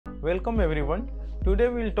Welcome everyone. Today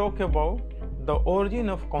we will talk about the origin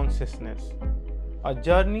of consciousness, a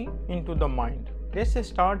journey into the mind. Let's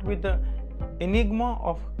start with the enigma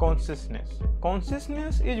of consciousness.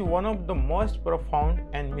 Consciousness is one of the most profound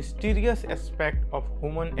and mysterious aspects of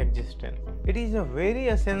human existence. It is the very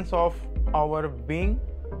essence of our being,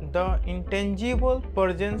 the intangible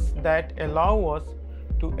presence that allows us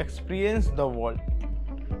to experience the world,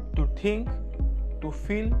 to think, to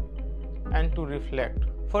feel, and to reflect.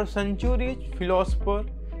 For centuries, philosophers,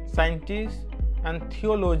 scientists, and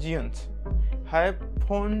theologians have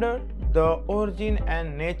pondered the origin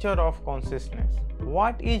and nature of consciousness.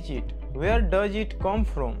 What is it? Where does it come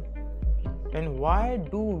from? And why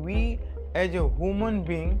do we as a human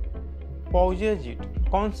being possess it?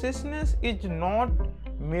 Consciousness is not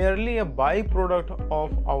merely a byproduct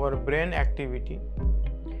of our brain activity.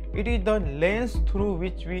 It is the lens through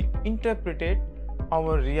which we interpret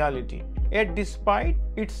our reality. Yet despite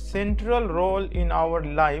its central role in our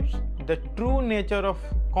lives, the true nature of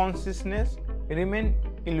consciousness remains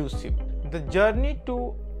elusive. The journey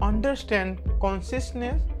to understand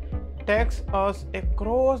consciousness takes us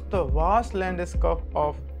across the vast landscape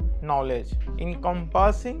of knowledge,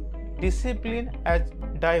 encompassing disciplines as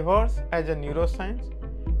diverse as neuroscience,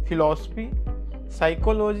 philosophy,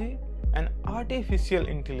 psychology, and artificial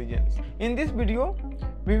intelligence. In this video,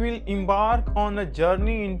 we will embark on a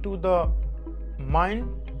journey into the mind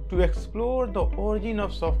to explore the origin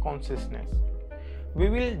of self-consciousness. We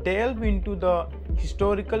will delve into the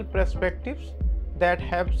historical perspectives that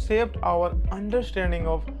have shaped our understanding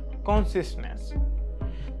of consciousness,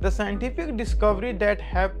 the scientific discovery that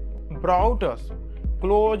have brought us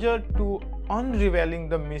closer to unraveling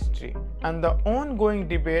the mystery, and the ongoing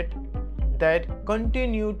debate that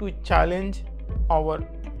continue to challenge our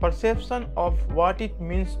perception of what it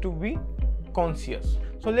means to be conscious.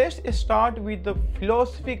 So let's start with the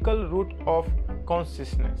philosophical root of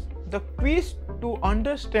consciousness. The quest to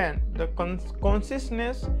understand the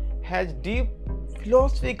consciousness has deep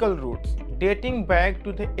philosophical roots dating back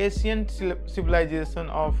to the ancient civilization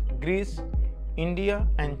of Greece, India,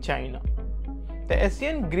 and China. The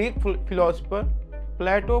ancient Greek philosopher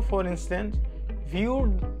Plato, for instance,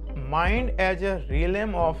 viewed mind as a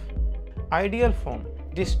realm of ideal form,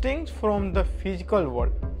 distinct from the physical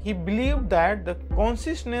world. He believed that the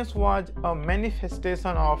consciousness was a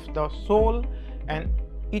manifestation of the soul, an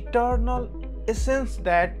eternal essence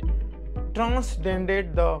that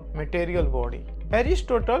transcended the material body.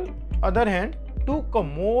 Aristotle, on the other hand, took a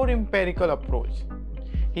more empirical approach.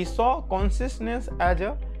 He saw consciousness as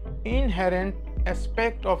an inherent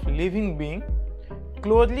aspect of living being,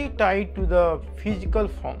 closely tied to the physical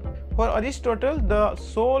form. For Aristotle, the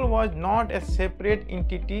soul was not a separate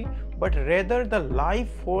entity but rather the life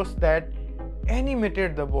force that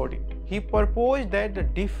animated the body. He proposed that the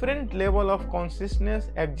different levels of consciousness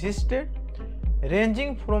existed,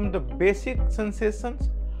 ranging from the basic sensations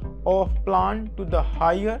of plant to the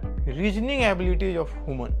higher reasoning abilities of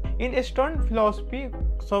human. In Eastern philosophy,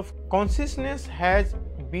 consciousness has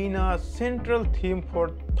been a central theme for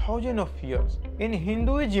thousands of years. In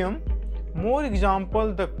Hinduism, more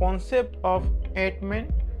example, the concept of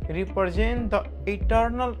Atman represents the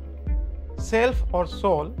eternal self or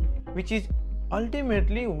soul, which is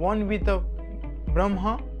ultimately one with the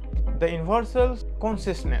Brahma, the universal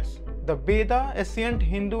consciousness. The Veda, ancient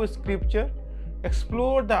Hindu scripture,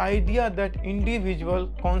 explore the idea that individual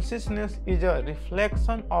consciousness is a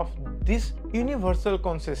reflection of this universal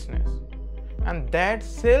consciousness, and that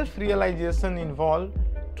self-realization involves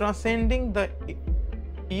transcending the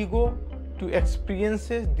ego to experience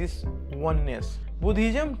this oneness.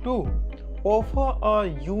 Buddhism too offers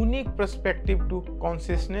a unique perspective to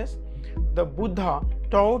consciousness. The Buddha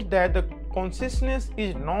taught that the consciousness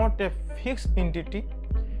is not a fixed entity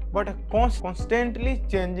but a constantly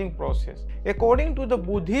changing process. According to the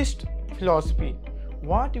Buddhist philosophy,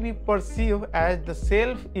 what we perceive as the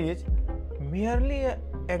self is merely an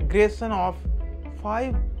aggregation of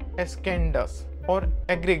 5 skandhas or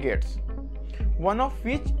aggregates, one of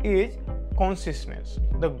which is consciousness.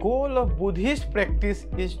 The goal of Buddhist practice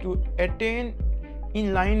is to attain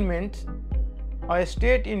enlightenment, a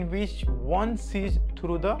state in which one sees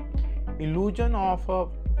through the illusion of a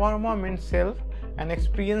permanent self and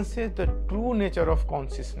experiences the true nature of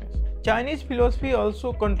consciousness. Chinese philosophy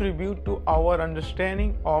also contributes to our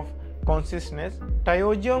understanding of consciousness.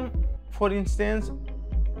 Taoism, for instance,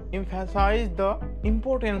 emphasized the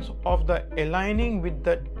importance of the aligning with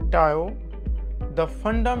the Tao, the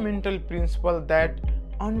fundamental principle that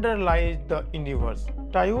underlies the universe.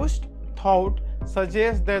 Taoist thought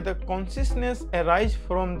suggests that the consciousness arises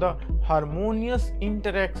from the harmonious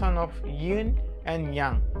interaction of yin and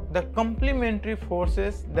yang, the complementary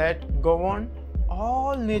forces that govern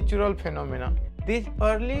all natural phenomena. This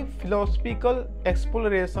early philosophical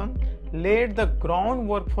exploration laid the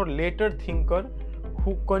groundwork for later thinkers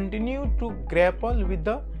who continued to grapple with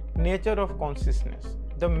the nature of consciousness.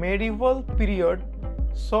 The medieval period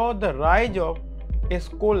saw the rise of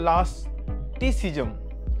scholasticism,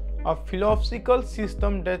 a philosophical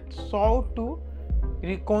system that sought to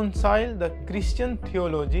reconcile the Christian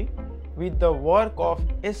theology with the work of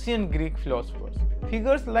ancient Greek philosophers.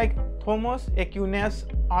 Figures like Thomas Aquinas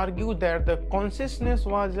argued that the consciousness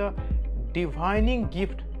was a divine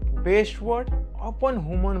gift bestowed upon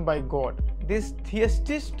human by God. This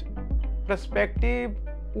theistic perspective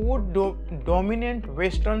would dominate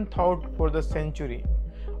Western thought for the century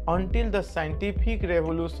until the scientific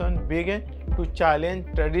revolution began to challenge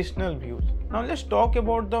traditional views. Now let's talk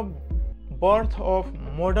about the birth of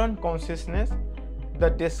modern consciousness, the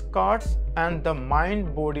Descartes and the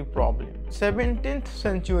mind-body problem. 17th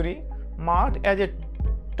century marked as a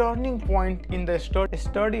turning point in the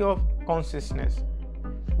study of consciousness,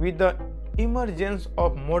 with the emergence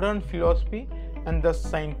of modern philosophy and the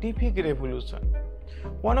scientific revolution.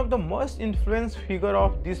 One of the most influential figures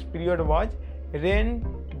of this period was René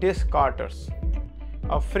Descartes,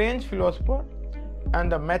 a French philosopher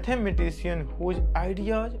and a mathematician whose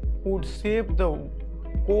ideas would shape the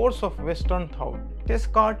course of Western thought.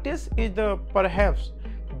 Descartes is perhaps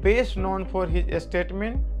best known for his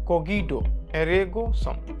statement cogito ergo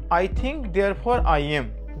sum, I think therefore I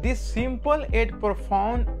am. This simple yet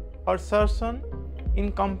profound assertion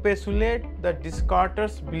encapsulates the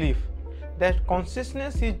Descartes' belief that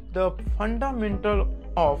consciousness is the fundamental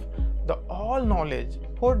of the all knowledge.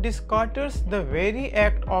 For Descartes, the very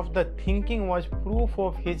act of the thinking was proof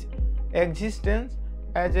of his existence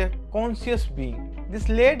as a conscious being. This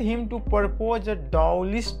led him to propose a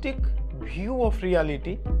dualistic view of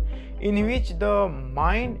reality in which the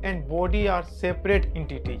mind and body are separate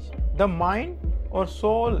entities. The mind or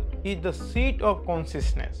soul is the seat of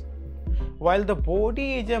consciousness, while the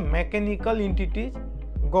body is a mechanical entity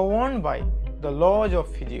governed by the laws of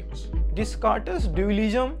physics. Descartes'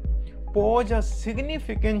 dualism posed a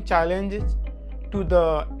significant challenge to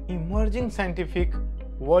the emerging scientific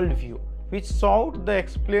worldview, which sought to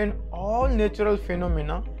explain all natural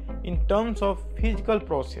phenomena in terms of physical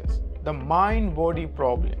process. The mind-body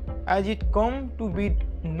problem, as it come to be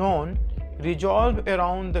known, revolved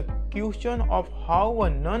around the question of how a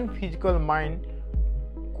non-physical mind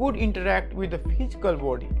could interact with the physical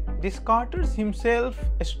body. Descartes himself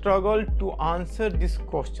struggled to answer these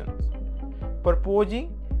questions,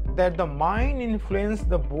 proposing that the mind influenced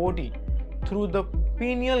the body through the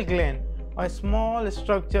pineal gland, a small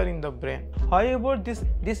structure in the brain. However,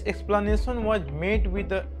 this explanation was met with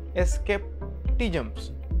the skepticism,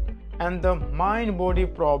 and the mind-body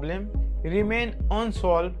problem remains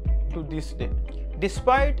unsolved to this day.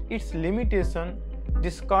 Despite its limitation,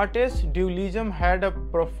 Descartes' dualism had a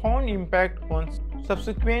profound impact on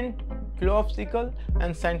subsequent philosophical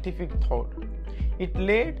and scientific thought. It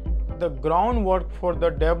laid the groundwork for the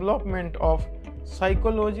development of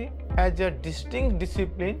psychology as a distinct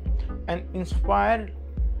discipline and inspired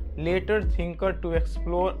later thinkers to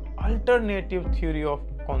explore alternative theory of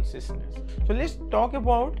consciousness. So let's talk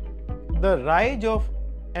about the rise of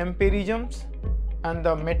empirisms and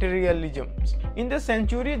the materialisms. In the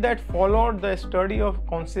century that followed, the study of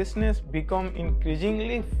consciousness became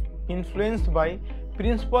increasingly influenced by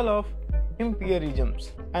principle of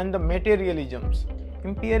empirisms and the materialisms.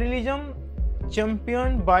 Imperialism,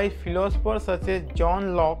 championed by philosophers such as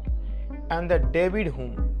John Locke and David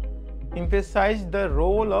Hume, emphasized the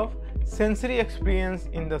role of sensory experience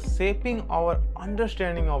in the shaping our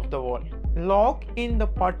understanding of the world. Locke in the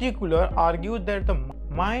particular argued that the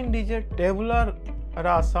mind is a tabula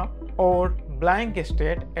rasa or blank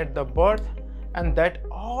state at the birth, and that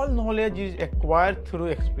all knowledge is acquired through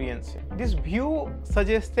experience. This view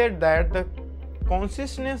suggested that the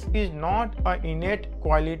consciousness is not an innate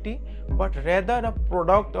quality but rather a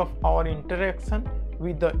product of our interaction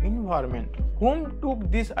with the environment. Hume took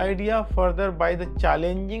this idea further by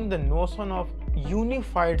challenging the notion of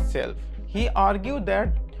unified self. He argued that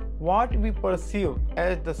what we perceive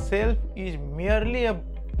as the self is merely a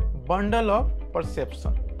bundle of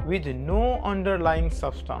perception with no underlying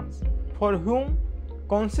substance. For Hume,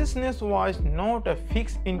 consciousness was not a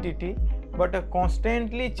fixed entity but a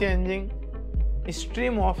constantly changing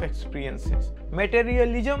stream of experiences.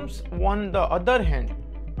 Materialisms, on the other hand,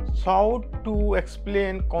 sought to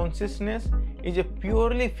explain consciousness in a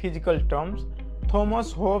purely physical terms.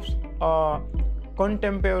 Thomas Hobbes, a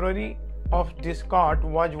contemporary of Descartes,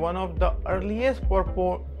 was one of the earliest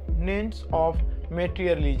proponents of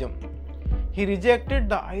materialism. He rejected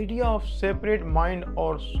the idea of separate mind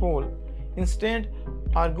or soul, instead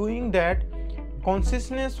arguing that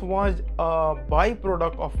consciousness was a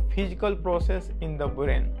byproduct of physical process in the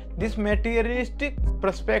brain. This materialistic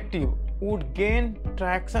perspective would gain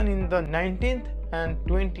traction in the 19th and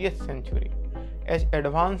 20th century as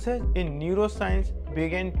advances in neuroscience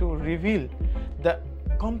began to reveal the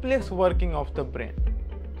complex working of the brain.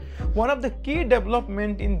 One of the key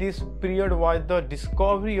developments in this period was the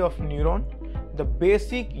discovery of neuron, the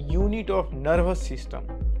basic unit of nervous system.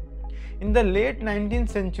 In the late 19th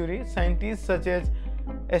century, scientists such as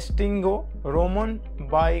Stingo, Roman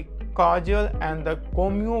by Kajal and the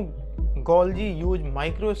Comio Golgi used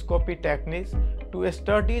microscopy techniques to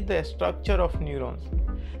study the structure of neurons.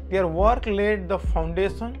 Their work laid the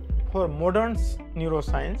foundation for modern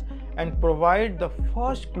neuroscience and provided the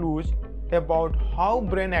first clues about how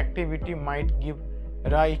brain activity might give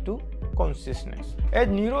rise to consciousness. As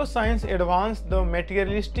neuroscience advanced, the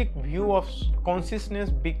materialistic view of consciousness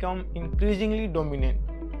became increasingly dominant.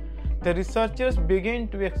 The researchers began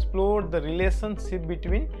to explore the relationship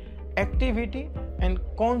between activity and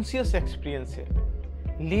conscious experiences,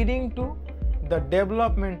 leading to the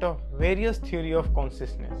development of various theories of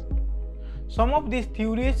consciousness. Some of these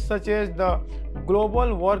theories, such as the global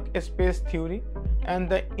workspace theory and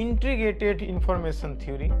the integrated information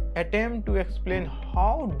theory, attempt to explain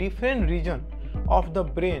how different regions of the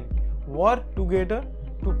brain work together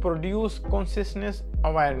to produce consciousness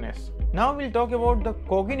awareness. Now we'll talk about the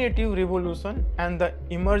cognitive revolution and the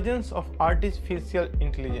emergence of artificial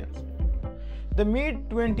intelligence. The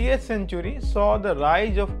mid-20th century saw the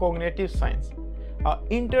rise of cognitive science, an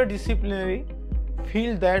interdisciplinary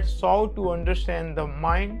field that sought to understand the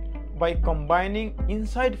mind by combining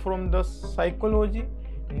insight from the psychology,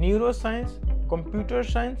 neuroscience, computer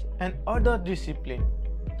science, and other disciplines.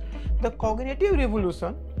 The cognitive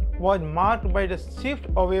revolution was marked by the shift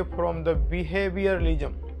away from the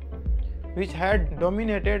behavioralism, which had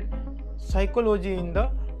dominated psychology in the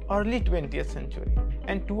early 20th century,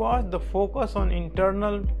 and towards the focus on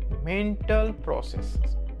internal mental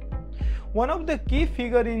processes. One of the key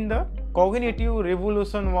figures in the cognitive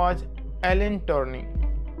revolution was Alan Turing,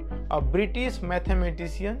 a British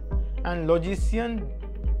mathematician and logician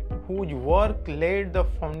whose work laid the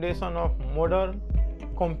foundation of modern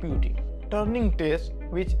computing. Turing test,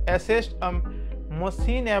 which assessed a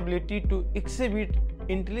machine's ability to exhibit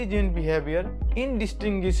intelligent behavior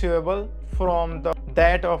indistinguishable from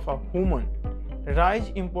that of a human,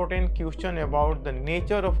 raised important questions about the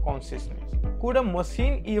nature of consciousness. Could a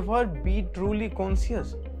machine ever be truly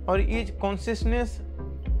conscious, or is consciousness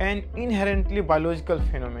an inherently biological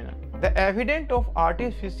phenomenon? The evidence of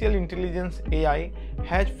artificial intelligence (AI)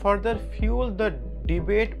 has further fueled the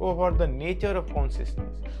debate over the nature of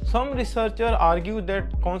consciousness. Some researchers argue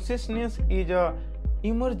that consciousness is an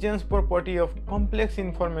emergent property of complex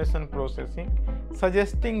information processing,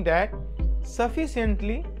 suggesting that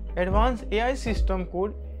sufficiently advanced AI systems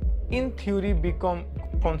could, in theory, become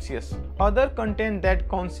conscious. Others contend that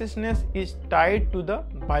consciousness is tied to the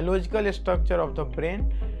biological structure of the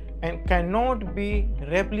brain and cannot be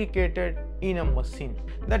replicated in a machine.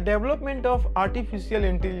 The development of artificial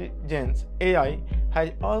intelligence (AI)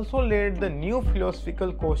 has also led the new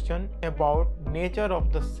philosophical question about nature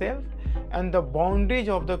of the self and the boundaries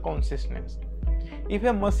of the consciousness. If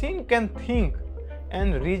a machine can think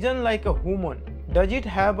and reason like a human, does it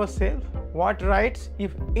have a self? What rights,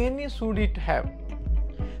 if any, should it have?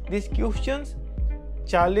 These questions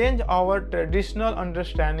challenge our traditional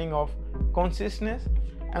understanding of consciousness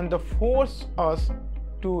and force us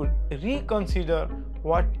to reconsider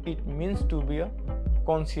what it means to be a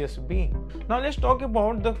conscious being. Now let's talk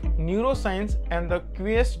about the neuroscience and the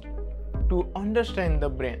quest to understand the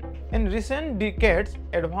brain. In recent decades,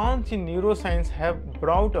 advances in neuroscience have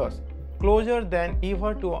brought us closer than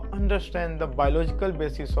ever to understand the biological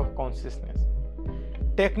basis of consciousness.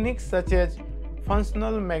 Techniques such as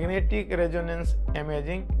functional magnetic resonance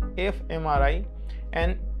imaging (fMRI)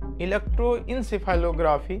 and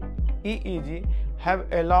electroencephalography (EEG) have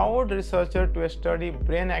allowed researchers to study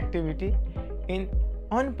brain activity in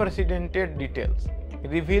unprecedented details,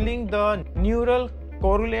 revealing the neural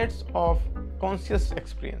correlates of conscious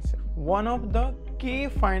experience. One of the key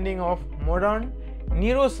findings of modern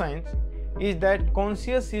neuroscience is that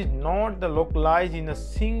consciousness is not localized in a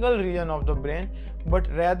single region of the brain, but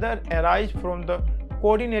rather arises from the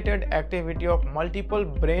coordinated activity of multiple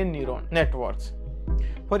brain neuron networks.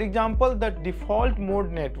 For example, the default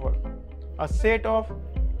mode network, a set of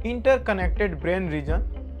interconnected brain regions,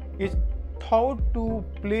 is thought to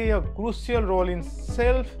play a crucial role in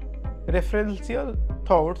self-referential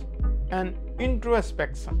thoughts and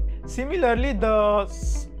introspection. Similarly, the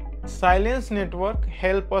silence network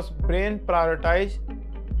helps us brain prioritize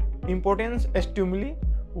important stimuli,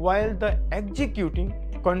 while the executing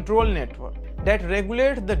control network that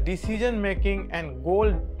regulates the decision making and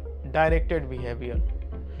goal directed behavior.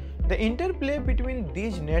 The interplay between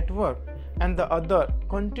these network and the other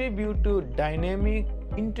contribute to dynamic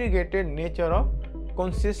integrated nature of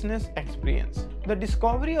consciousness experience. The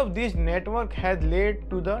discovery of this network has led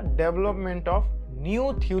to the development of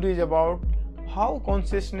new theories about how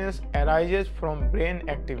consciousness arises from brain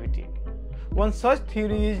activity. One such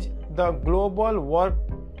theory is the global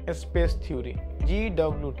workspace theory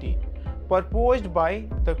 (GWT), proposed by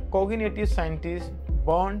the cognitive scientist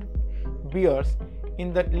Bernd Beers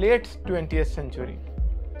in the late 20th century.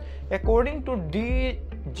 According to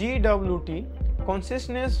GWT,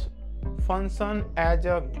 consciousness functions as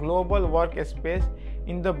a global workspace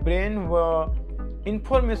in the brain where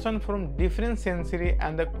information from different sensory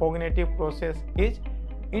and the cognitive process is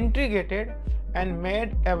integrated and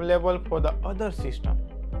made available for the other systems,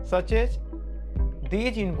 such as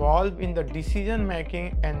these involved in the decision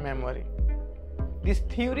making and memory. This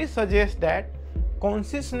theory suggests that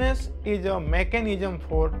consciousness is a mechanism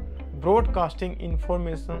for broadcasting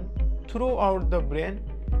information throughout the brain,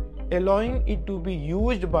 allowing it to be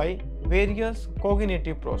used by various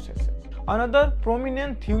cognitive processes. Another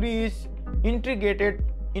prominent theory is integrated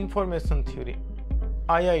information theory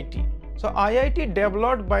 (IIT). So IIT,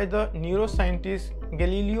 developed by the neuroscientist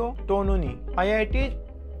Galileo Tononi. IIT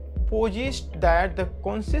posits that the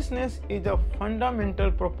consciousness is a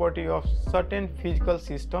fundamental property of certain physical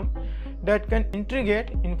system that can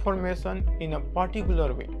integrate information in a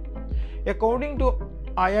particular way. According to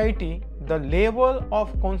IIT, the level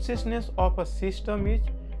of consciousness of a system is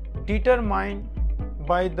determined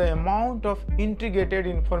by the amount of integrated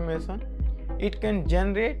information it can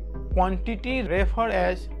generate, quantity referred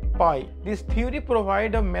as pi. This theory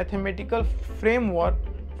provides a mathematical framework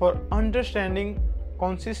for understanding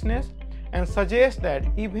consciousness and suggests that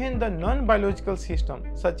even the non-biological system,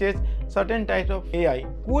 such as certain types of AI,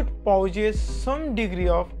 could possess some degree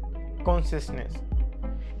of consciousness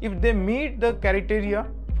if they meet the criteria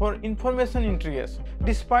for information integration.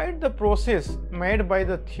 Despite the process made by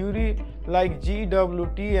the theory like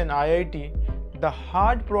GWT and IIT, the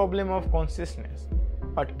hard problem of consciousness,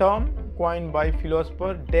 a term coined by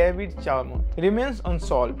philosopher David Chalmers, remains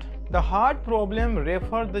unsolved. The hard problem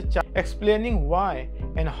refers to explaining why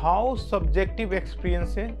and how subjective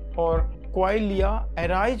experiences or qualia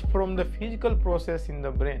arise from the physical process in the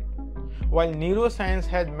brain. While neuroscience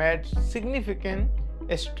has made significant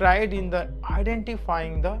strides in the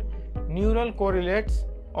identifying the neural correlates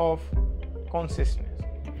of consciousness,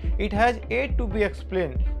 it has yet to be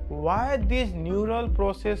explained why these neural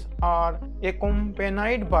processes are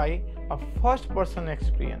accompanied by a first-person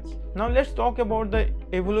experience. Now let's talk about the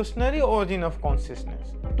evolutionary origin of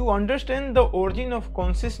consciousness. To understand the origin of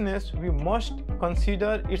consciousness, we must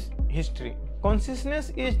consider its history.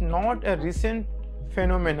 Consciousness is not a recent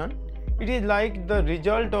phenomenon. It is like the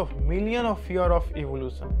result of millions of years of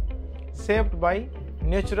evolution, shaped by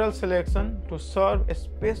natural selection to serve a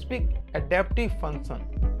specific adaptive function.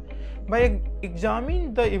 By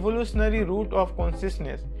examining the evolutionary root of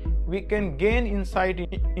consciousness, we can gain insight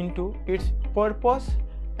into its purpose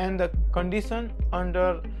and the condition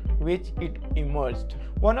under which it emerged.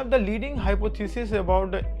 One of the leading hypotheses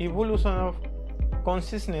about the evolution of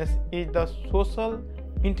consciousness is the social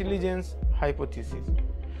intelligence hypothesis,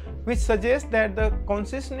 which suggests that the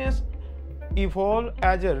consciousness evolved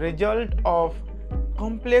as a result of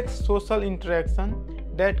complex social interaction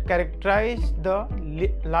that characterized the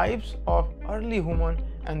lives of early humans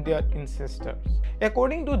and their ancestors.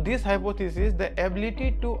 According to this hypothesis, the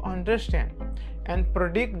ability to understand and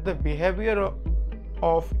predict the behavior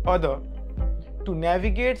of others, to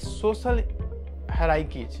navigate social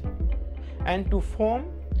hierarchies, and to form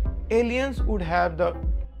aliens would have the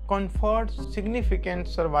conferred significant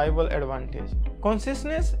survival advantage.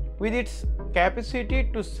 Consciousness, with its capacity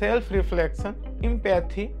to self-reflection,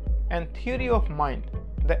 empathy, and theory of mind,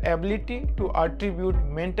 the ability to attribute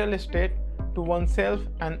mental state to oneself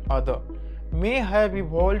and other, may have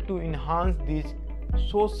evolved to enhance these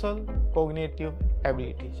social cognitive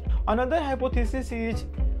abilities. Another hypothesis is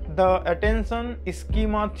the attention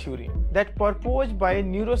schema theory that proposed by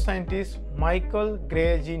neuroscientist Michael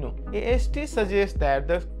Gray-Gino. AST suggests that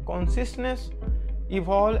the consciousness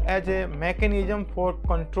evolved as a mechanism for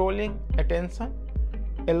controlling attention,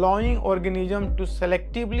 allowing organisms to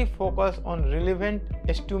selectively focus on relevant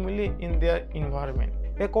stimuli in their environment.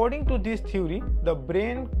 According to this theory, the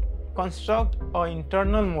brain constructs an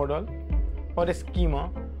internal model or a schema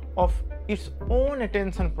of its own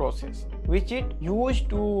attention process, which it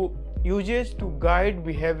uses to guide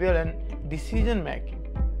behavior and decision making.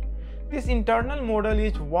 This internal model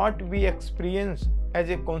is what we experience as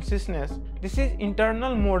a consciousness. This is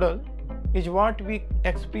internal model is what we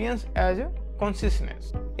experience as a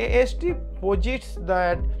consciousness. AST posits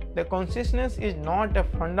that the consciousness is not a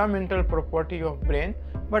fundamental property of brain,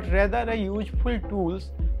 but rather a useful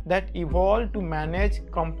tools that evolve to manage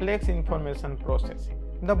complex information processing.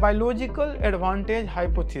 The biological advantage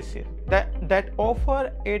hypothesis that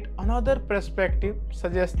offer yet another perspective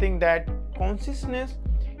suggesting that consciousness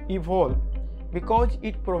evolved because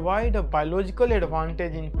it provides a biological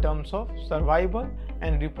advantage in terms of survival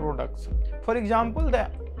and reproduction. For example, the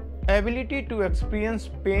ability to experience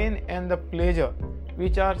pain and the pleasure,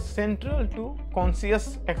 which are central to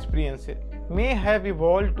conscious experiences, may have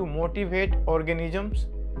evolved to motivate organisms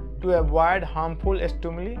to avoid harmful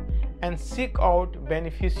stimuli and seek out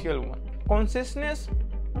beneficial ones. Consciousness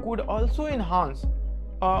could also enhance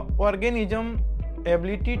an organism's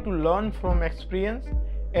ability to learn from experience,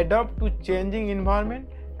 adapt to changing environment,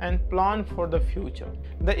 and plan for the future.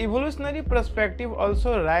 The evolutionary perspective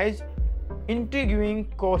also raises intriguing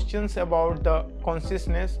questions about the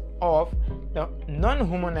consciousness of the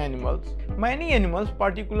non-human animals. Many animals,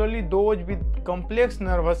 particularly those with complex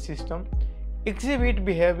nervous system, exhibit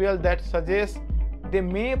behavior that suggests they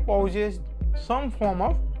may possess some form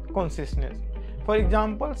of consciousness. For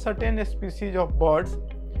example, certain species of birds,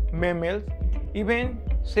 mammals, even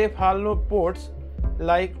cephalopods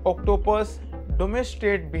like octopus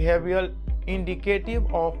demonstrate behavior indicative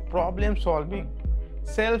of problem solving,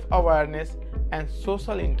 self-awareness, and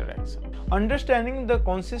social interaction. Understanding the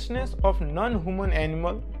consciousness of non-human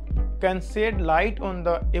animals can shed light on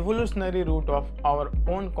the evolutionary root of our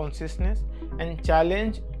own consciousness and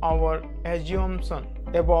challenge our assumption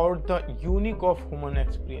about the unique of human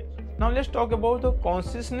experience. Now let's talk about the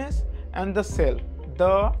consciousness and the self,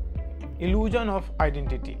 the illusion of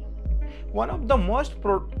identity. One of the most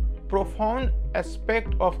profound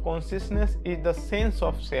aspects of consciousness is the sense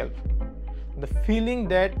of self, the feeling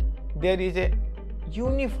that there is a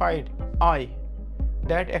unified I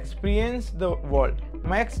that experiences the world,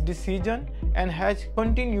 makes decisions, and has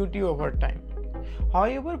continuity over time.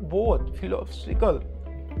 However, both philosophical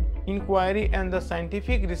inquiry and the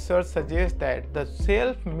scientific research suggest that the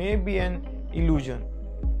self may be an illusion,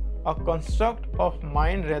 a construct of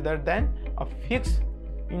mind rather than a fixed,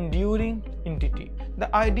 enduring entity.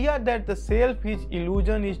 The idea that the self is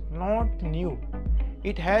illusion is not new.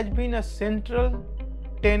 It has been a central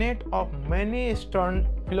tenet of many Eastern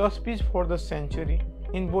philosophies for the century.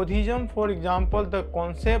 In Buddhism, for example, the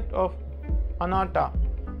concept of anatta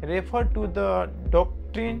refers to the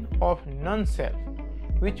doctrine of non-self,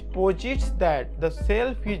 which posits that the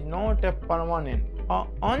self is not a permanent or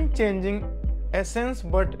unchanging essence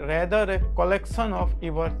but rather a collection of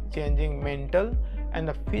ever-changing mental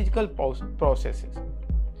and physical processes.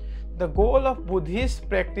 The goal of Buddhist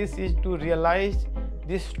practice is to realize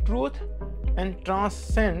this truth and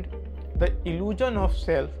transcend the illusion of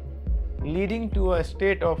self, leading to a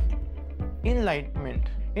state of enlightenment.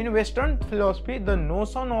 In Western philosophy, the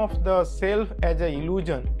notion of the self as an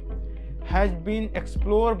illusion has been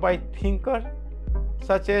explored by thinkers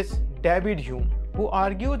such as David Hume, who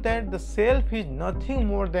argue that the self is nothing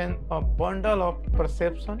more than a bundle of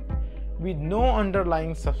perception with no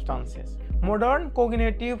underlying substances. Modern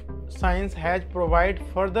cognitive science has provided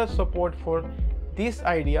further support for this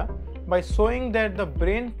idea by showing that the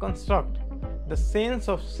brain constructs the sense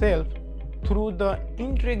of self through the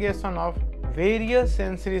integration of various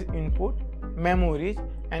sensory input, memories,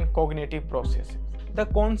 and cognitive processes. The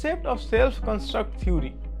concept of self-construct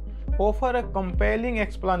theory offers a compelling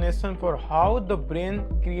explanation for how the brain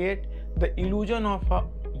creates the illusion of a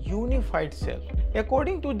unified self.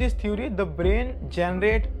 According to this theory, the brain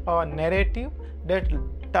generates a narrative that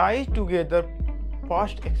ties together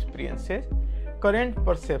past experiences, current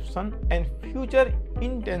perception, and future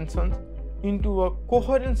intentions into a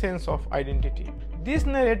coherent sense of identity. This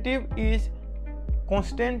narrative is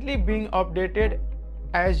constantly being updated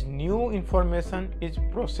as new information is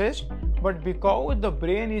processed, but because the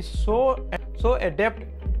brain is so adept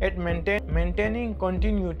at maintaining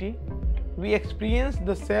continuity, we experience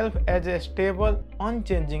the self as a stable,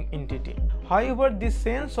 unchanging entity. However, this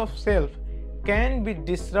sense of self can be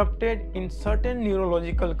disrupted in certain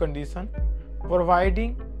neurological conditions,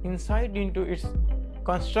 providing insight into its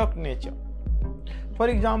construct nature. For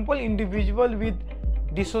example, individuals with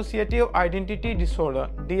dissociative identity disorder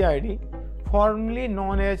 (DID), formerly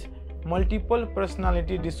known as multiple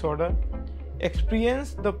personality disorder,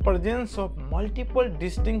 experience the presence of multiple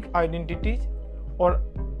distinct identities or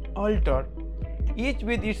altered, each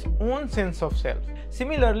with its own sense of self.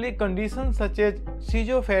 Similarly, conditions such as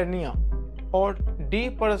schizophrenia or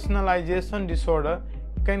depersonalization disorder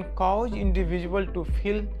can cause individuals to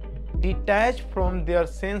feel detached from their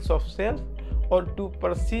sense of self or to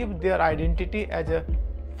perceive their identity as a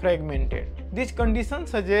fragmented. This condition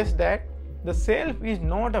suggests that the self is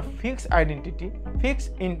not a fixed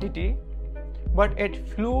entity, but a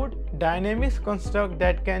fluid, dynamic construct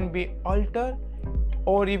that can be altered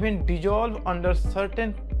or even dissolved under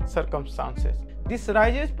certain circumstances. This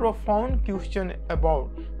raises profound questions about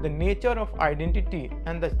the nature of identity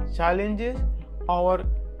and the challenges our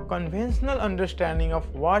conventional understanding of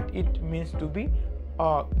what it means to be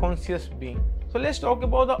a conscious being. So let's talk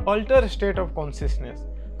about the altered state of consciousness.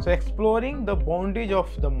 So exploring the boundaries of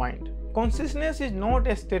the mind. Consciousness is not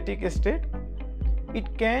a static state.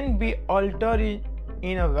 It can be altered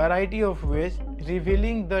in a variety of ways,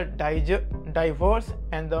 revealing the diverse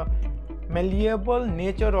and the malleable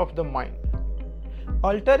nature of the mind.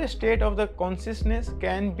 Altered state of the consciousness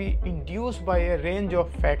can be induced by a range of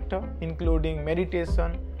factors including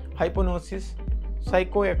meditation, hypnosis,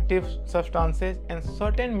 psychoactive substances, and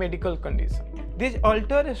certain medical conditions. This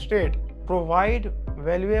altered state provides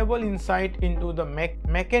valuable insight into the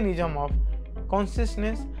mechanism of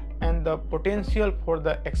consciousness and the potential for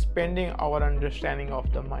the expanding our understanding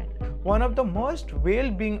of the mind. One of the most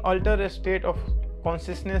well-being altered state of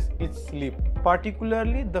consciousness is sleep,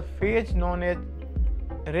 particularly the phase known as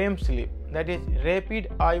REM sleep, that is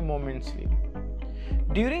rapid eye movement sleep.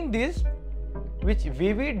 During this, which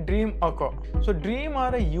vivid dreams occur. So dreams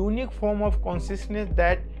are a unique form of consciousness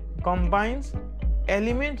that combines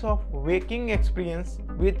elements of waking experience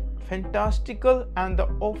with fantastical and the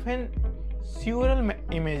often surreal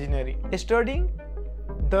imaginary. Studying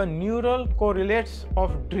the neural correlates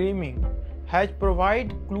of dreaming has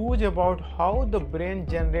provided clues about how the brain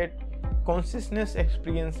generates consciousness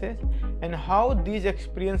experiences and how these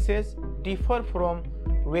experiences differ from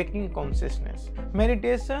waking consciousness.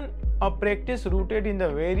 Meditation, a practice rooted in the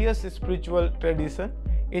various spiritual traditions,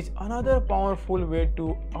 is another powerful way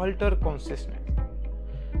to alter consciousness.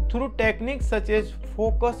 Through techniques such as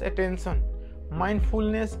focused attention,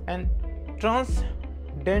 mindfulness, and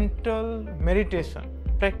transcendental meditation,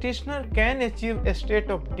 practitioners can achieve a state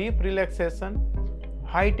of deep relaxation,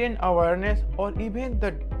 heightened awareness, or even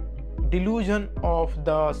the delusion of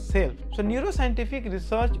the self. So neuroscientific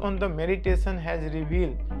research on the meditation has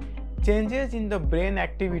revealed changes in the brain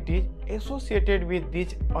activities associated with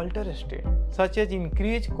this altered state, such as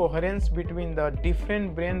increased coherence between the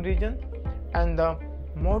different brain regions and the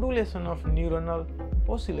modulation of neuronal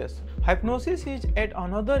oscillation. Hypnosis is yet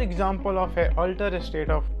another example of an altered state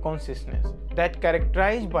of consciousness that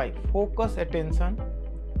characterized by focused attention,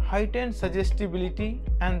 heightened suggestibility,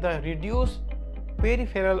 and the reduced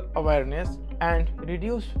peripheral awareness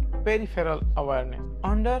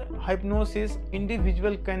Under hypnosis,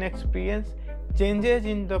 individuals can experience changes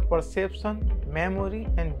in the perception, memory,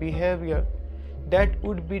 and behavior that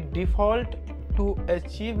would be default to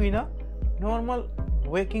achieve in a normal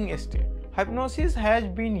waking state. Hypnosis has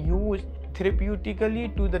been used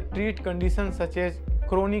therapeutically to treat conditions such as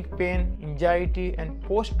chronic pain, anxiety, and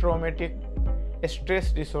post-traumatic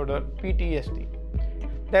stress disorder (PTSD).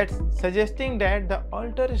 That's suggesting that the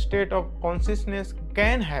altered state of consciousness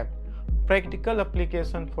can have practical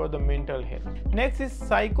application for the mental health. Next is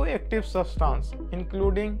psychoactive substance,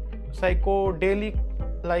 including psychedelic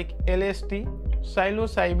like LSD,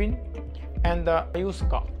 psilocybin, and the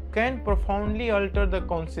ayahuasca, can profoundly alter the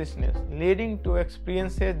consciousness, leading to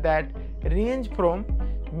experiences that range from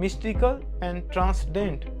mystical and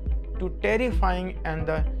transcendent to terrifying and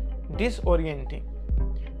disorienting.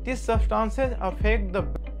 These substances affect the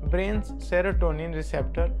brain's serotonin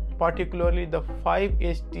receptor, particularly the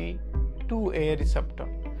 5-HT2A receptor,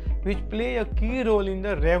 which play a key role in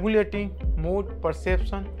the regulating mood,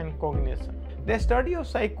 perception, and cognition. The study of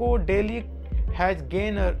psychedelic has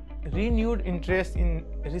gained a renewed interest in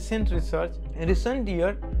recent research in recent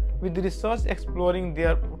years, with research exploring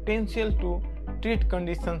their potential to treat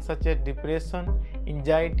conditions such as depression,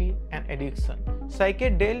 anxiety, and addiction.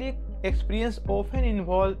 Psychedelic experience often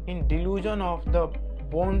involve in delusion of the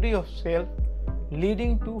boundary of self,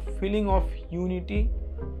 leading to feeling of unity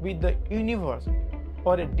with the universe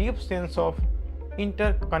or a deep sense of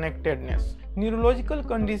interconnectedness. Neurological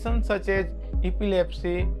conditions such as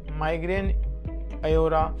epilepsy, migraine,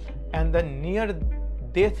 aura, and the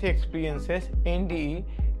near-death experiences (NDE)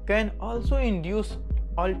 can also induce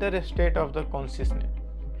altered state of the consciousness.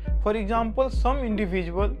 For example, some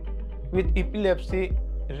individuals with epilepsy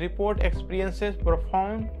report experiences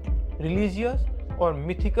profound religious or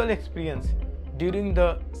mythical experiences during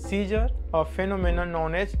the seizure, a phenomenon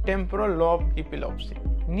known as temporal lobe epilepsy.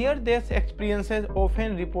 Near-death experiences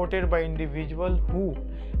often reported by individuals who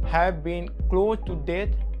have been close to death,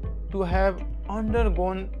 to have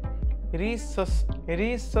undergone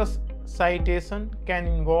resuscitation, can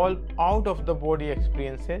involve out-of-the-body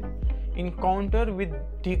experiences, encounter with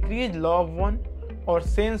deceased loved one, or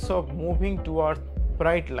sense of moving towards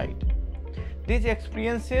bright light. These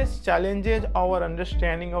experiences challenges our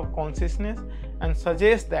understanding of consciousness and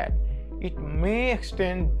suggest that it may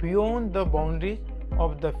extend beyond the boundaries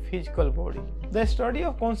of the physical body. The study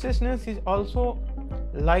of consciousness is also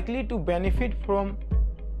likely to benefit from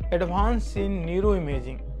advances in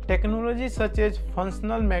neuroimaging. Technologies such as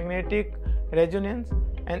functional magnetic resonance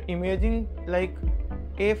and imaging like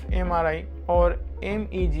fMRI or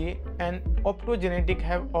MEG and optogenetic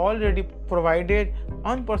have already provided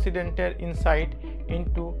unprecedented insight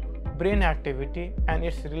into brain activity and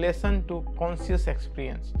its relation to conscious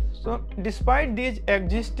experience. So, despite these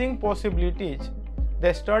existing possibilities,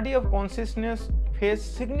 the study of consciousness faces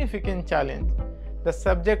significant challenge. The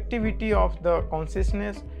subjectivity of the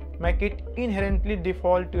consciousness make it inherently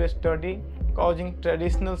difficult to study, causing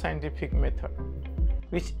traditional scientific method,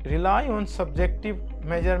 which rely on subjective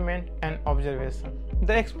measurement and observation.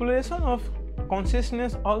 The exploration of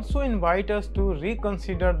consciousness also invites us to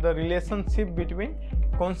reconsider the relationship between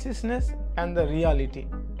consciousness and the reality.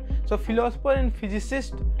 So philosophers and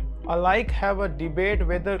physicists alike have a debate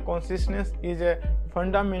whether consciousness is a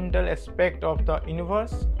fundamental aspect of the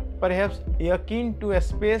universe, perhaps akin to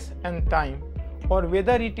space and time, or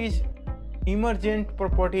whether it is emergent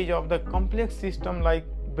properties of the complex system like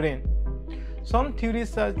brain. Some theories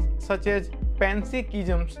such as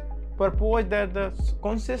panpsychism propose that the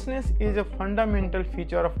consciousness is a fundamental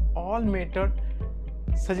feature of all matter,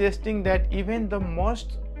 suggesting that even the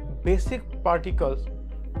most basic particles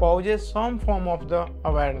possess some form of the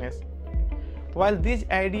awareness. While this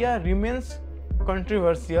idea remains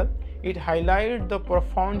controversial, it highlights the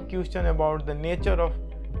profound question about the nature of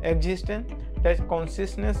existence that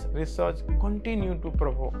consciousness research continue to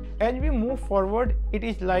provoke. As we move forward, it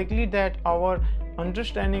is likely that our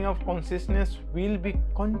understanding of consciousness will be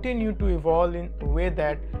continue to evolve in a way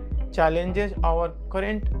that challenges our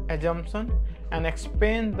current assumption and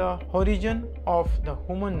expand the horizon of the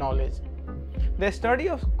human knowledge. The study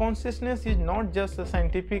of consciousness is not just a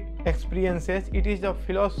scientific experience, it is a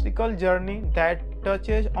philosophical journey that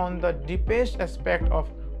touches on the deepest aspect of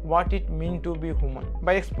what it means to be human.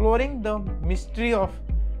 By exploring the mystery of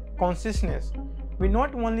consciousness, we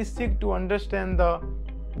not only seek to understand the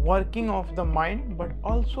working of the mind but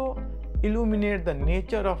also illuminate the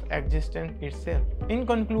nature of existence itself. In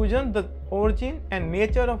conclusion, the origin and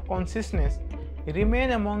nature of consciousness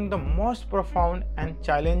remain among the most profound and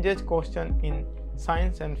challenging questions in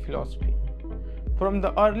science and philosophy. From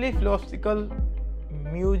the early philosophical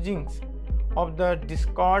musings of the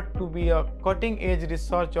Descartes to be a cutting-edge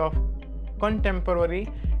research of contemporary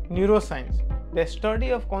neuroscience, the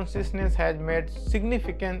study of consciousness has made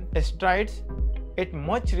significant strides, yet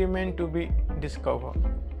much remains to be discovered.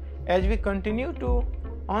 As we continue to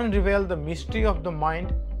unravel the mystery of the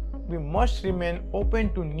mind, we must remain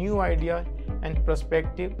open to new ideas and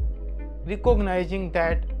perspectives, recognizing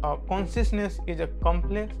that consciousness is a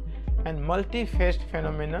complex and multifaceted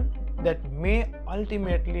phenomenon that may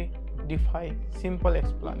ultimately defy simple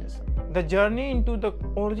explanation. The journey into the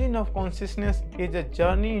origin of consciousness is a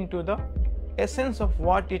journey into the essence of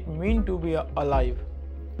what it means to be alive,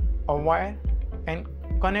 aware, and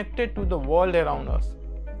connected to the world around us.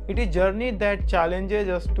 It is a journey that challenges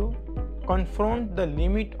us to confront the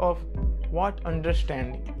limit of what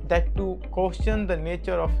understanding, that to question the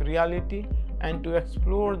nature of reality and to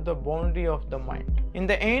explore the boundary of the mind. In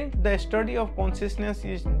the end, the study of consciousness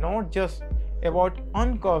is not just about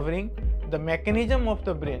uncovering the mechanism of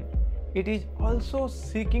the brain, it is also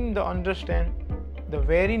seeking to understand the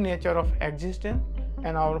very nature of existence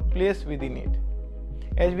and our place within it.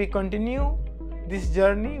 As we continue this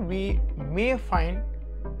journey, we may find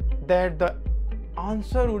that the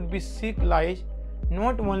answer would be lies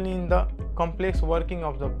not only in the complex working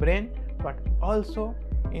of the brain but also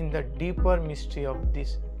in the deeper mystery of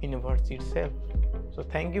this universe itself. So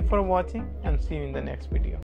thank you for watching and see you in the next video.